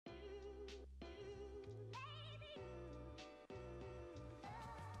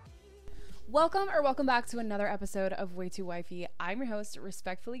Welcome back to another episode of Way Too Wifey. I'm your host,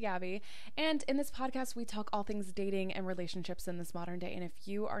 respectfully Gabby, and in this podcast we talk all things dating and relationships in this modern day. And if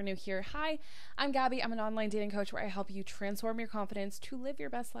you are new here, hi, I'm Gabby. I'm an online dating coach where I help you transform your confidence to live your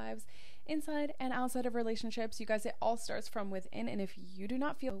best lives inside and outside of relationships. You guys, it all starts from within, and if you do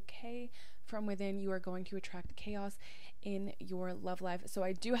not feel okay from within, you are going to attract chaos in your love life. So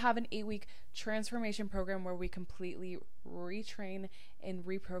I do have an 8-week transformation program where we completely retrain and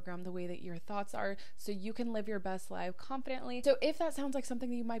reprogram the way that your thoughts are so you can live your best life confidently. So if that sounds like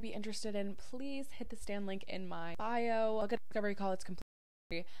something that you might be interested in, please hit the stand link in my bio. I'll get a discovery call. It's completely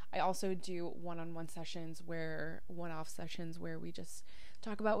free. I also do one-off sessions where we just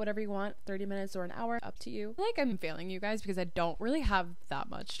talk about whatever you want, 30 minutes or an hour, up to you. I feel like I'm failing you guys because I don't really have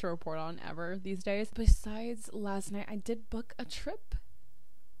that much to report on ever these days. Besides last night, I did book a trip.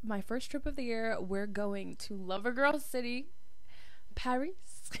 My first trip of the year. We're going to Lover Girl City,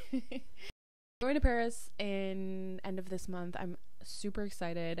 Paris. Going to Paris in end of this month. I'm super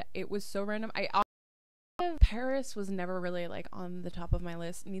excited. It was so random. Paris was never really like on the top of my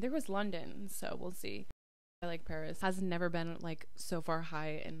list. Neither was London, so we'll see. I like Paris. Has never been like so far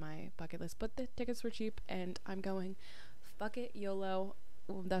high in my bucket list, but the tickets were cheap and I'm going. Fuck it, YOLO.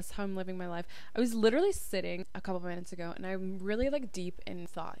 That's how I'm living my life. I was literally sitting a couple minutes ago and I'm really like deep in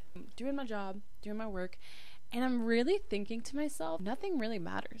thought. I'm doing my job, doing my work, and I'm really thinking to myself, nothing really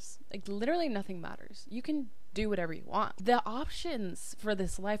matters. Like literally nothing matters. You can do whatever you want. The options for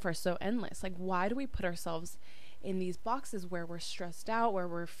this life are so endless. Like why do we put ourselves in these boxes where we're stressed out, where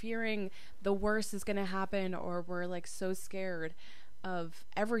we're fearing the worst is going to happen, or we're like so scared of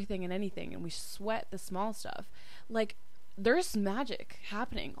everything and anything and we sweat the small stuff? Like there's magic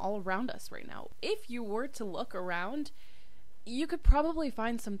happening all around us right now. If you were to look around, you could probably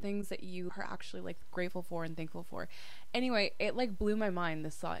find some things that you are actually like grateful for and thankful for. Anyway, it like blew my mind,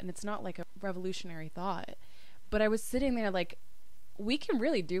 this thought, and it's not like a revolutionary thought, but I was sitting there like, we can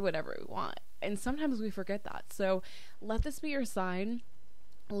really do whatever we want. And sometimes we forget that. So let this be your sign.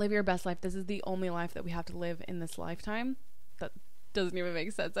 Live your best life. This is the only life that we have to live in this lifetime. That doesn't even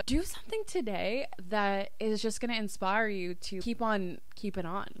make sense. Do something today that is just going to inspire you to keep on keeping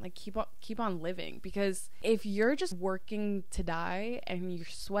on. Like keep on living. Because if you're just working to die and you're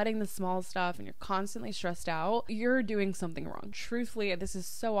sweating the small stuff and you're constantly stressed out, you're doing something wrong. Truthfully, this is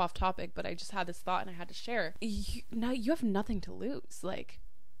so off topic, but I just had this thought and I had to share. You have nothing to lose. Like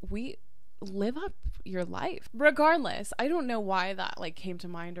live up your life. Regardless, I don't know why that like came to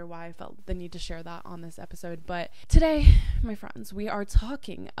mind or why I felt the need to share that on this episode, but today, my friends, we are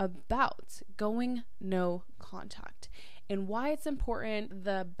talking about going no contact and why it's important,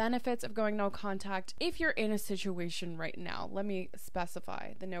 the benefits of going no contact. If you're in a situation right now, let me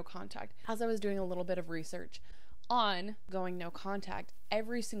specify the no contact. As I was doing a little bit of research on going no contact,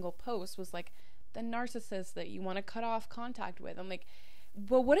 every single post was like the narcissist that you want to cut off contact with. I'm like,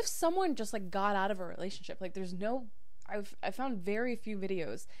 but what if someone just like got out of a relationship? Like I found very few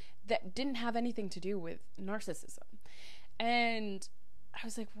videos that didn't have anything to do with narcissism. And I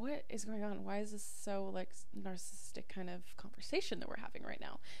was like, what is going on? Why is this so like narcissistic kind of conversation that we're having right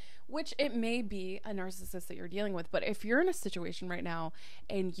now? Which it may be a narcissist that you're dealing with, but if you're in a situation right now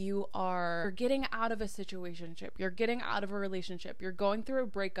and you are getting out of a situationship, you're getting out of a relationship, you're going through a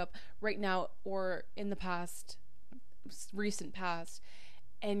breakup right now or in the recent past,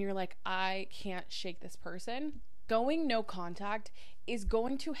 and you're like, I can't shake this person, going no contact is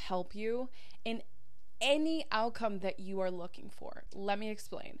going to help you in any outcome that you are looking for. Let me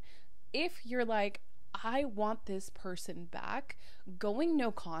explain. If you're like, I want this person back, going no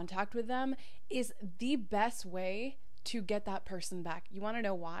contact with them is the best way to get that person back. You want to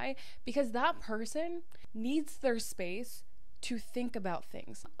know why? Because that person needs their space to think about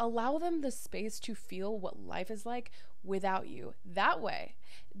things. Allow them the space to feel what life is like without you. That way,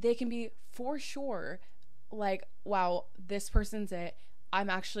 they can be for sure like, wow, this person's it.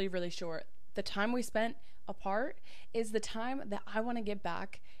 I'm actually really sure the time we spent apart is the time that I want to get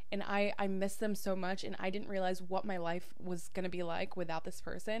back, and I miss them so much, and I didn't realize what my life was going to be like without this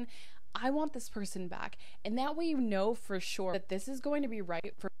person. I want this person back. And that way you know for sure that this is going to be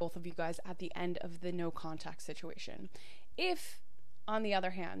right for both of you guys at the end of the no contact situation. If, on the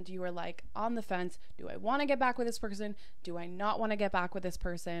other hand, you are like on the fence, do I want to get back with this person? Do I not want to get back with this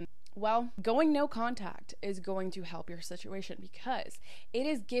person? Well, going no contact is going to help your situation because it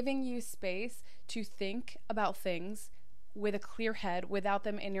is giving you space to think about things with a clear head, without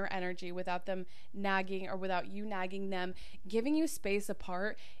them in your energy, without them nagging or without you nagging them. Giving you space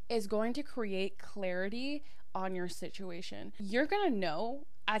apart is going to create clarity on your situation. You're going to know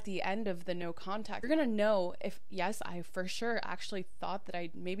at the end of the no contact, you're gonna know if, yes, I for sure actually thought that I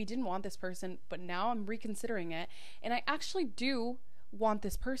maybe didn't want this person, but now I'm reconsidering it and I actually do want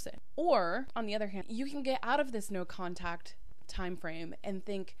this person. Or on the other hand, you can get out of this no contact time frame and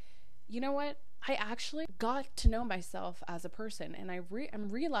think, you know what, I actually got to know myself as a person, and I'm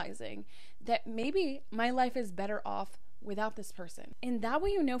realizing that maybe my life is better off without this person. And that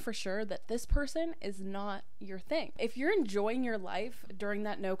way you know for sure that this person is not your thing. If you're enjoying your life during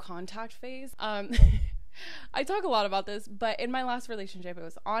that no contact phase, I talk a lot about this, but in my last relationship, it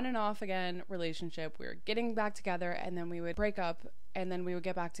was on and off again relationship. We were getting back together and then we would break up and then we would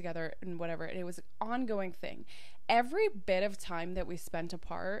get back together and whatever. And it was an ongoing thing. Every bit of time that we spent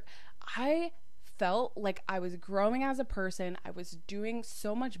apart, I felt like I was growing as a person. I was doing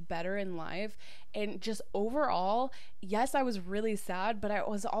so much better in life. And just overall, yes, I was really sad, but I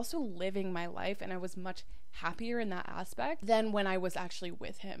was also living my life and I was much happier in that aspect than when I was actually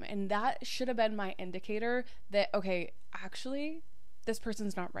with him. And that should have been my indicator that, okay, actually, this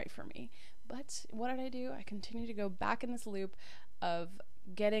person's not right for me. But what did I do? I continued to go back in this loop of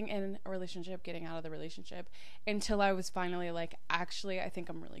getting in a relationship, getting out of the relationship, until I was finally like, actually, I think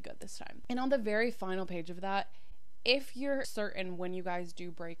I'm really good this time. And on the very final page of that, if you're certain when you guys do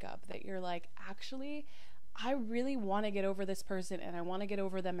break up that you're like, actually, I really want to get over this person and I want to get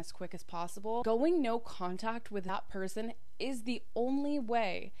over them as quick as possible, going no contact with that person is the only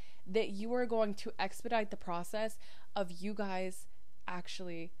way that you are going to expedite the process of you guys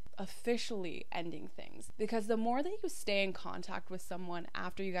actually officially ending things. Because the more that you stay in contact with someone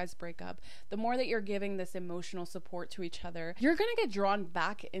after you guys break up, the more that you're giving this emotional support to each other, you're gonna get drawn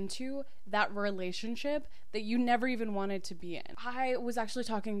back into that relationship that you never even wanted to be in. I was actually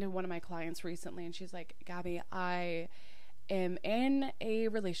talking to one of my clients recently and she's like, Gabby, I am in a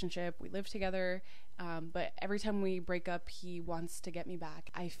relationship, we live together, but every time we break up, he wants to get me back.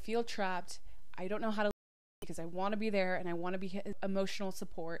 I feel trapped. I don't know how to, because I want to be there and I want to be his emotional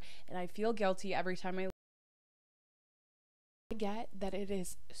support, and I feel guilty every time I get that it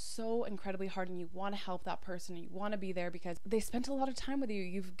is so incredibly hard and you want to help that person and you want to be there because they spent a lot of time with you.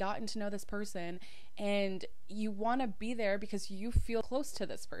 You've gotten to know this person and you want to be there because you feel close to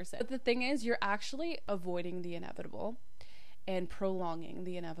this person. But the thing is, you're actually avoiding the inevitable and prolonging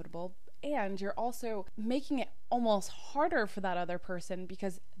the inevitable. And you're also making it almost harder for that other person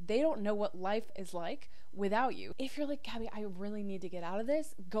because they don't know what life is like without you. If you're like, Gabby, I really need to get out of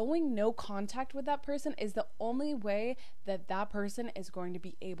this, going no contact with that person is the only way that that person is going to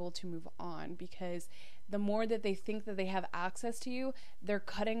be able to move on, because the more that they think that they have access to you, they're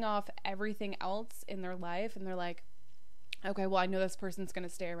cutting off everything else in their life, and they're like, okay, well, I know this person's going to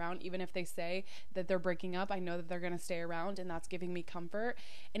stay around. Even if they say that they're breaking up, I know that they're going to stay around, and that's giving me comfort.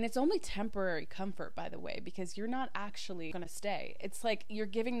 And it's only temporary comfort, by the way, because you're not actually going to stay. It's like you're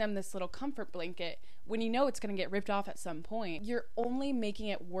giving them this little comfort blanket when you know it's going to get ripped off at some point. You're only making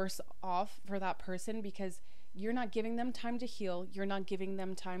it worse off for that person because you're not giving them time to heal. You're not giving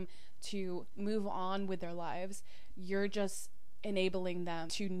them time to move on with their lives. You're just enabling them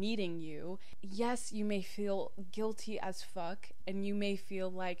to needing you. Yes, you may feel guilty as fuck and you may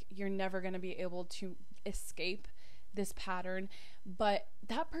feel like you're never going to be able to escape this pattern, but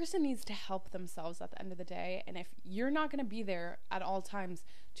that person needs to help themselves at the end of the day. And if you're not going to be there at all times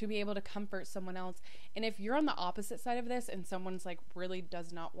to be able to comfort someone else, and if you're on the opposite side of this and someone's like really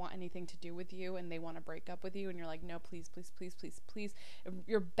does not want anything to do with you and they want to break up with you and you're like, no, please, please, please, please, please,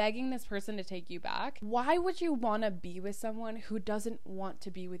 you're begging this person to take you back, why would you want to be with someone who doesn't want to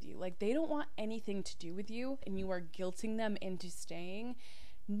be with you? Like, they don't want anything to do with you and you are guilting them into staying.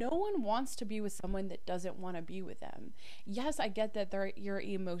 No one wants to be with someone that doesn't want to be with them. Yes, I get that they're your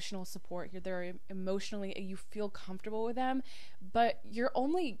emotional support. They're emotionally, you feel comfortable with them, but you're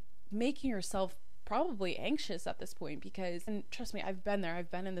only making yourself probably anxious at this point because, and trust me, I've been there.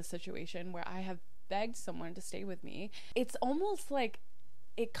 I've been in this situation where I have begged someone to stay with me. It's almost like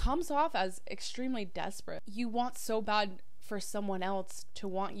it comes off as extremely desperate. You want so bad for someone else to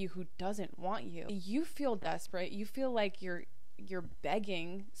want you who doesn't want you. You feel desperate. You feel like you're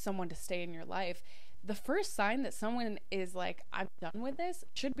begging someone to stay in your life. The first sign that someone is like, I'm done with this,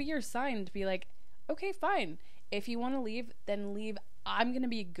 should be your sign to be like, okay, fine. If you want to leave, then leave. I'm going to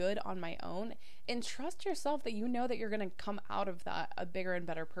be good on my own, and trust yourself that you know that you're going to come out of that a bigger and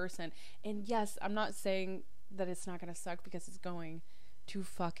better person. And yes, I'm not saying that it's not going to suck, because it's going to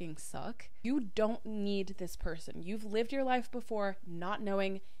fucking suck. You don't need this person. You've lived your life before not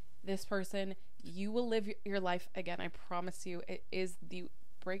knowing this person. You will live your life again. I promise you. It is the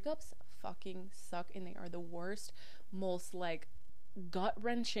breakups fucking suck, and they are the worst, most like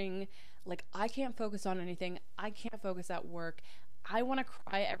gut-wrenching. Like, I can't focus on anything. I can't focus at work. I want to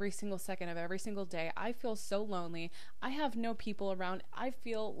cry every single second of every single day. I feel so lonely. I have no people around. I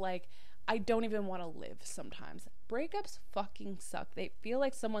feel like I don't even want to live sometimes. Breakups fucking suck. They feel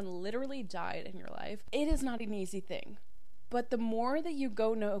like someone literally died in your life. It is not an easy thing. But the more that you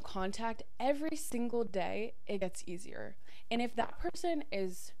go no contact every single day, it gets easier. And if that person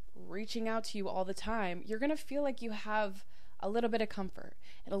is reaching out to you all the time, you're going to feel like you have a little bit of comfort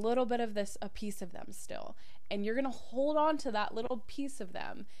and a little bit of a piece of them still. And you're going to hold on to that little piece of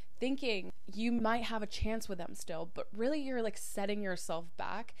them thinking you might have a chance with them still, but really you're like setting yourself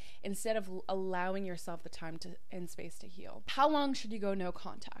back instead of allowing yourself the time and space to heal. How long should you go no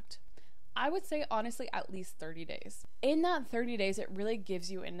contact? I would say honestly at least 30 days. In that 30 days, it really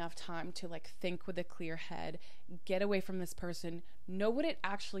gives you enough time to like think with a clear head, get away from this person, know what it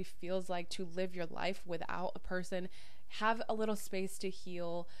actually feels like to live your life without a person, have a little space to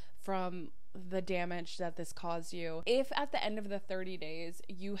heal from the damage that this caused you. If at the end of the 30 days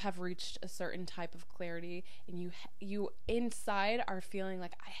you have reached a certain type of clarity and you inside are feeling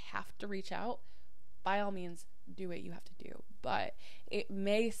like I have to reach out, by all means do what you have to do, but it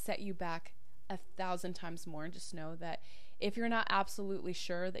may set you back 1,000 times more. And just know that if you're not absolutely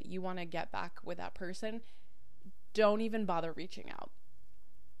sure that you want to get back with that person, don't even bother reaching out.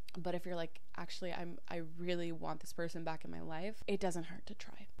 But if you're like, actually, I really want this person back in my life, it doesn't hurt to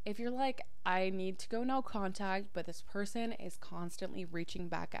try. If you're like, I need to go no contact, but this person is constantly reaching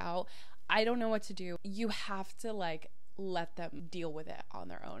back out, I don't know what to do, you have to like let them deal with it on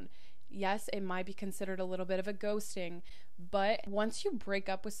their own. Yes, it might be considered a little bit of a ghosting, but once you break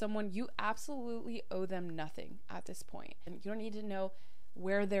up with someone, you absolutely owe them nothing at this point. And you don't need to know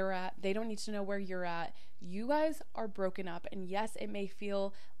where they're at. They don't need to know where you're at. You guys are broken up. And yes, it may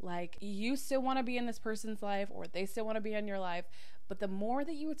feel like you still want to be in this person's life or they still want to be in your life. But the more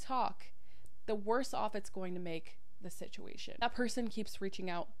that you talk, the worse off it's going to make the situation. That person keeps reaching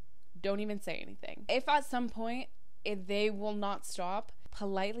out. Don't even say anything. If at some point, if they will not stop,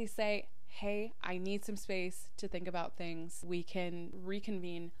 politely say, hey, I need some space to think about things. We can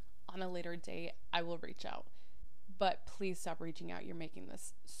reconvene on a later date. I will reach out. But please stop reaching out. You're making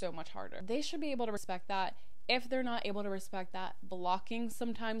this so much harder. They should be able to respect that. If they're not able to respect that, blocking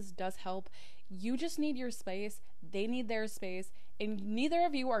sometimes does help. You just need your space. They need their space. And neither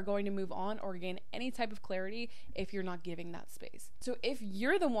of you are going to move on or gain any type of clarity if you're not giving that space. So if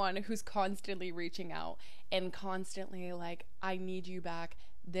you're the one who's constantly reaching out and constantly like, I need you back,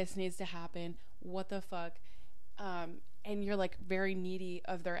 this needs to happen, what the fuck, and you're like very needy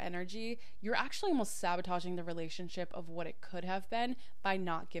of their energy, you're actually almost sabotaging the relationship of what it could have been by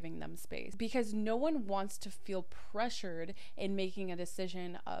not giving them space. Because no one wants to feel pressured in making a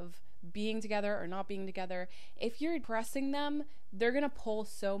decision of being together or not being together. If you're pressing them, they're gonna pull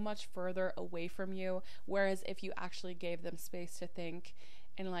so much further away from you. Whereas if you actually gave them space to think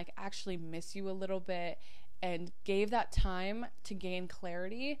and like actually miss you a little bit and gave that time to gain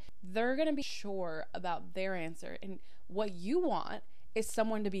clarity, they're gonna be sure about their answer. And what you want is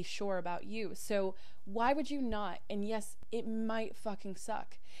someone to be sure about you. So why would you not? And yes, it might fucking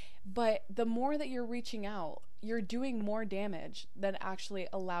suck, but the more that you're reaching out, you're doing more damage than actually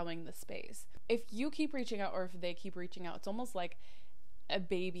allowing the space. If you keep reaching out or if they keep reaching out, it's almost like a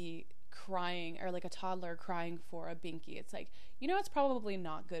baby crying or like a toddler crying for a binky. It's like, you know, it's probably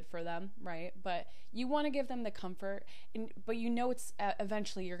not good for them, right? But you want to give them the comfort, but you know it's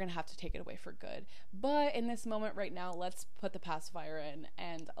eventually you're gonna have to take it away for good. But in this moment right now, let's put the pacifier in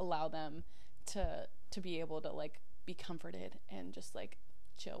and allow them to be able to like be comforted and just like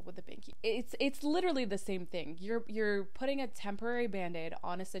chill with the binky. It's literally the same thing. You're putting a temporary band-aid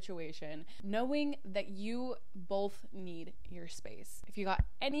on a situation, knowing that you both need your space. If you got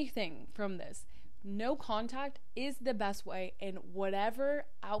anything from this, no contact is the best way in whatever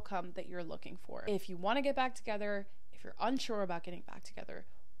outcome that you're looking for. If you want to get back together, if you're unsure about getting back together,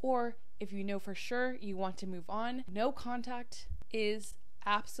 or if you know for sure you want to move on, no contact is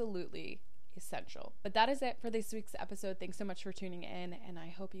absolutely essential. But that is it for this week's episode. Thanks so much for tuning in, and I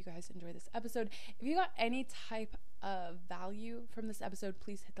hope you guys enjoy this episode. If you got any type of value from this episode,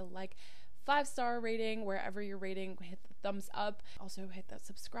 please hit the 5-star rating wherever you're rating, hit the thumbs up, also hit that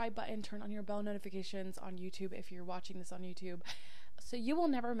subscribe button, turn on your bell notifications on YouTube if you're watching this on YouTube, so you will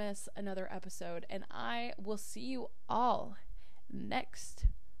never miss another episode. And I will see you all next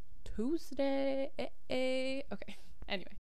Tuesday. Okay, anyway.